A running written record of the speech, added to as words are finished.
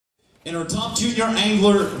And our top junior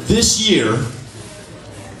angler this year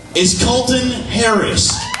is Colton Harris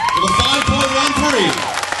with a 5.13.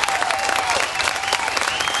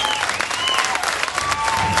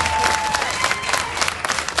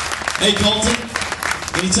 Hey Colton,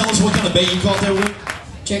 can you tell us what kind of bait you caught that with?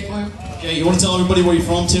 Checkworm. Okay, you want to tell everybody where you're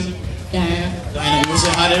from too? Diana. Diana, you want to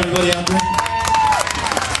say hi to everybody out there?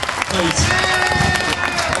 Thanks.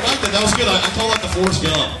 I like that, that was good. I call that the Forrest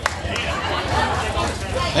Gump.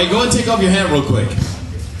 Hey, go ahead and take off your hat real quick.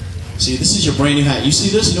 See, this is your brand new hat. You see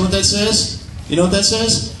this? You know what that says? You know what that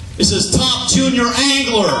says? It says Top Junior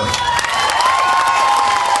Angler. Very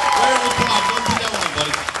proud. Go put that one on,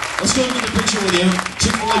 buddy. Let's go get a picture with you.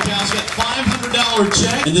 Chick-fil-A Cows got $500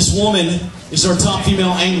 check. And this woman is our top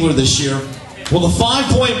female angler this year. With a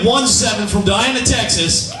 5.17 from Diana,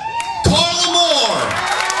 Texas, Carla Moore.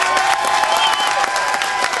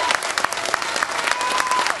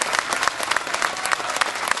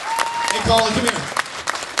 Hey, Carla, come here.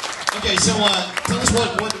 Okay, so tell us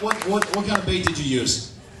what kind of bait did you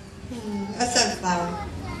use? A sunflower.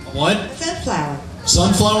 What? A sunflower.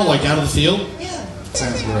 Sunflower, like out of the field? Yeah.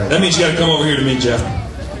 Sounds great. That means you got to come over here to me, Jeff.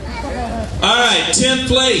 All right, 10th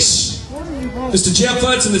place. Mr. Jeff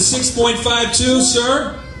Hudson at 6.52,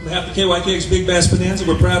 sir. On behalf of KYKX Big Bass Bonanza,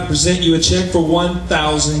 we're proud to present you a check for $1,000. Mr.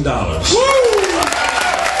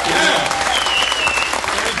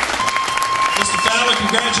 Fowler,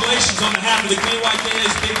 congratulations on behalf of the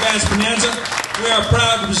KYKX Big Bass Bonanza. We are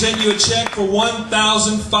proud to present you a check for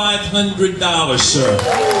 $1,500, sir.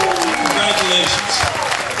 Congratulations.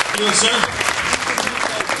 You doing, sir?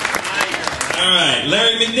 All right,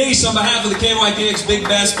 Larry McNeese, on behalf of the KYKX Big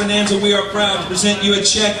Bass Bonanza, we are proud to present you a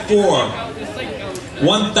check for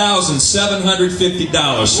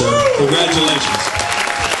 $1,750, sir. Congratulations.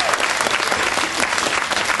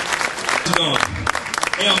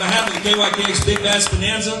 Hey, on behalf of the KYKX Big Bass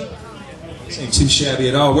Bonanza, this ain't too shabby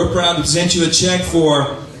at all. We're proud to present you a check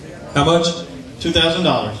for how much? $2,000.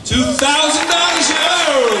 $2,000, yo!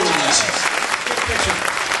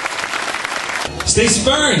 Stacey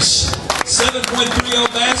Burns,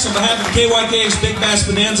 7.30 bass. On behalf of the KYKX Big Bass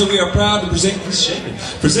Bonanza, we are proud to present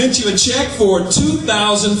you a check for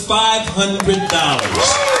 $2,500.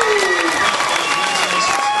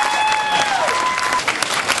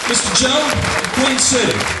 Mr. Joe, Queen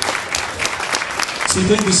City. So you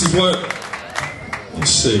think this is what?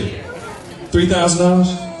 Let's see.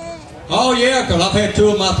 $3,000? Oh yeah, because I've had two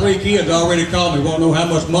of my three kids already call me, want to know how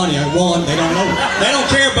much money I won. They don't know. They don't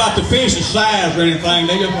care about the fish's size or anything.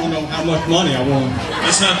 They just want to know how much money I won.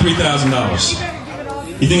 It's not $3,000.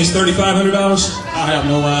 You think it's $3,500? I have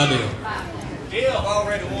no idea. Yeah, I've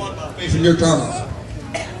already won by fishing your tournament.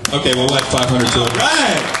 Okay, we'll add 500 to it.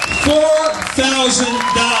 Right, $4,000. $4,000.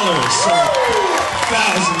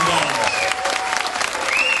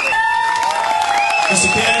 Mr.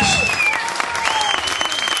 Cash.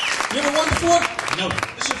 You ever won before? No.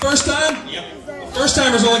 This your first time? Yep. First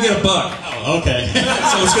timers only get $1. Oh, okay.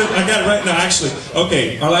 So it's good. I got it right now, actually.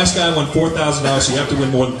 Okay, our last guy won $4,000, so you have to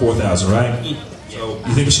win more than $4,000, right? So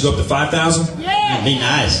you think we should go up to $5,000? Yeah. That'd be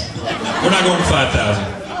nice. We're not going to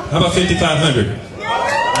 $5,000. How about $5,500? That'd be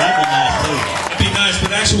nice too. That'd be nice,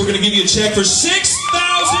 but actually we're going to give you a check for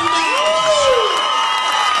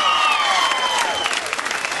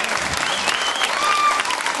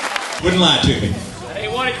 $6,000. Wouldn't lie to me. That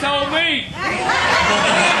ain't what he told me.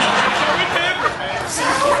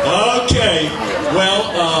 Okay. Well,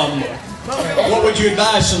 what would you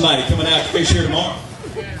advise somebody coming out to fish here tomorrow?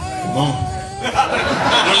 Come on. We're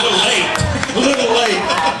a little late. A little late.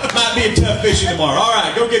 Might be a tough fishing tomorrow. All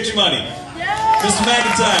right, go get your money. Mr.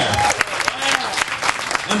 McIntyre.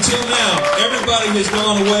 Until now, everybody has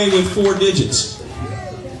gone away with 4 digits.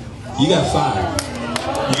 You got 5.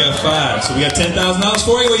 You got 5. So we got $10,000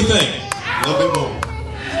 for you. What do you think? A little bit more.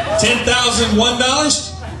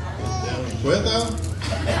 $10,001? $12,000?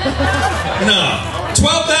 No.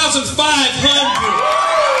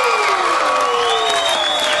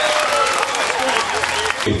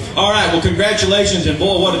 $12,500. All right, well, congratulations, and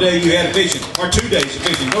boy, what a day you had of fishing. Or 2 days of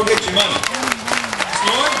fishing. Go get your money.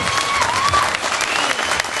 Lord?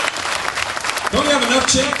 Don't you have enough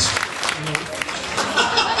checks?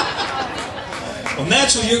 Well,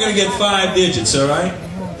 naturally, you're going to get 5 digits, all right?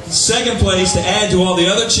 Second place, to add to all the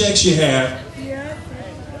other checks you have,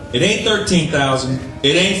 it ain't 13,000,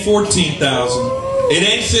 it ain't 14,000, it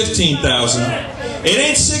ain't 15,000, it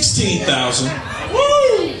ain't 16,000,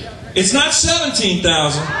 it's not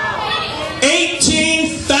 17,000,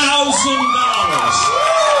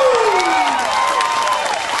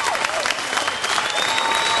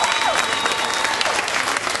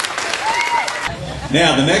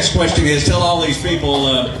 Now, the next question is, tell all these people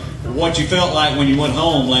what you felt like when you went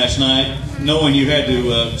home last night, knowing you had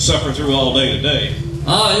to suffer through all day today.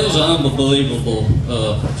 Oh, it was an unbelievable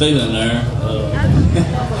feeling there.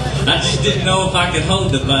 I just didn't know if I could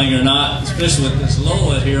hold the thing or not, especially with this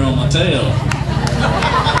Lloyd here on my tail.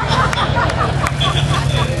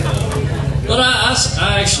 But I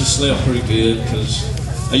actually slept pretty good because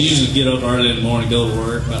I usually get up early in the morning, go to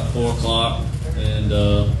work about 4 o'clock, and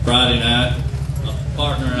Friday night, my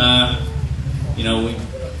partner and I, you know, we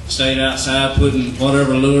stayed outside putting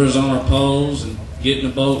whatever lures on our poles and getting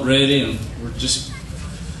the boat ready, and we're just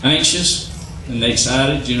anxious and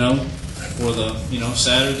excited, you know, for the, you know,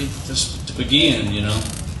 Saturday to begin, you know.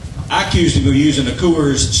 I accused him of using a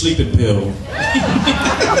Coors sleeping pill.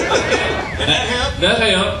 That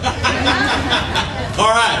helped. All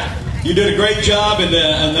right. You did a great job, and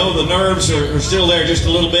I know the nerves are still there just a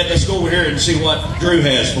little bit. Let's go over here and see what Drew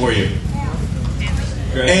has for you.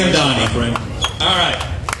 And Donnie. My friend. All right.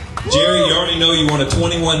 Jerry, you already know you won a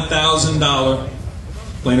 $21,000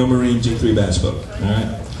 Plano Marine G3 bass boat. All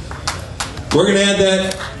right. We're going to add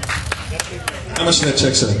that. How much did that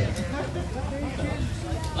check say?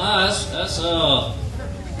 That's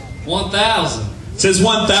 1,000. It says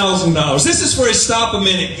 $1,000. This is for his Stop a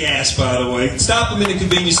Minute gas, by the way. Stop a Minute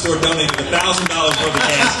convenience store donated $1,000 worth of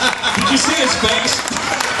gas. Did you see his face?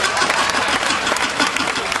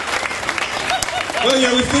 Well,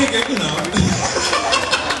 yeah, we figured, you know.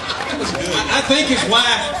 That was good. I think his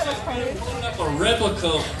wife Putting up a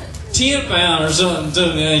replica 10-pound or something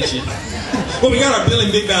to me, ain't you? Well, we got our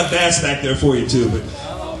Billy Big Bass Bass back there for you, too. But you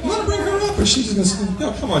want to bring her up, or she's just going to say,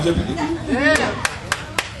 no, come on, Jeffrey.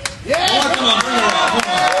 Yeah. Oh, come on, bring her up. Come on.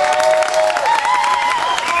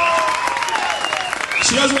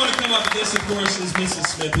 She doesn't want to come up, but this, of course, is Mrs.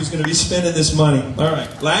 Smith, who's going to be spending this money. All right.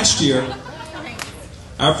 Last year,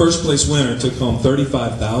 our first place winner took home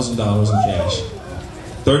 $35,000 in cash.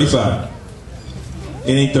 35.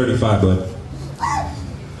 It ain't 35, bud.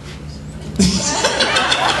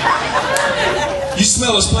 You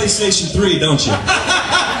smell his PlayStation 3, don't you? You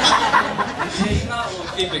might want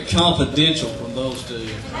to keep it confidential from those two.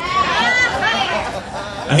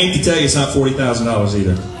 I hate to tell you, it's not $40,000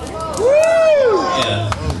 either. Yeah.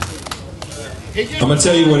 I'm going to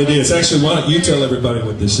tell you what it is. Actually, why don't you tell everybody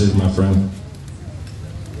what this is, my friend?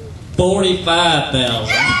 $45,000.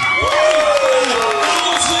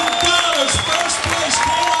 First place,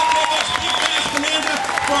 KYKX Big Bass Bonanza,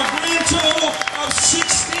 for a grand total of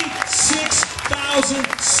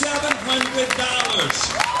 $66,700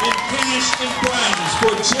 in cash and prizes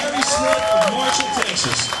for Jerry Smith of Marshall,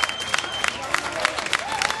 Texas.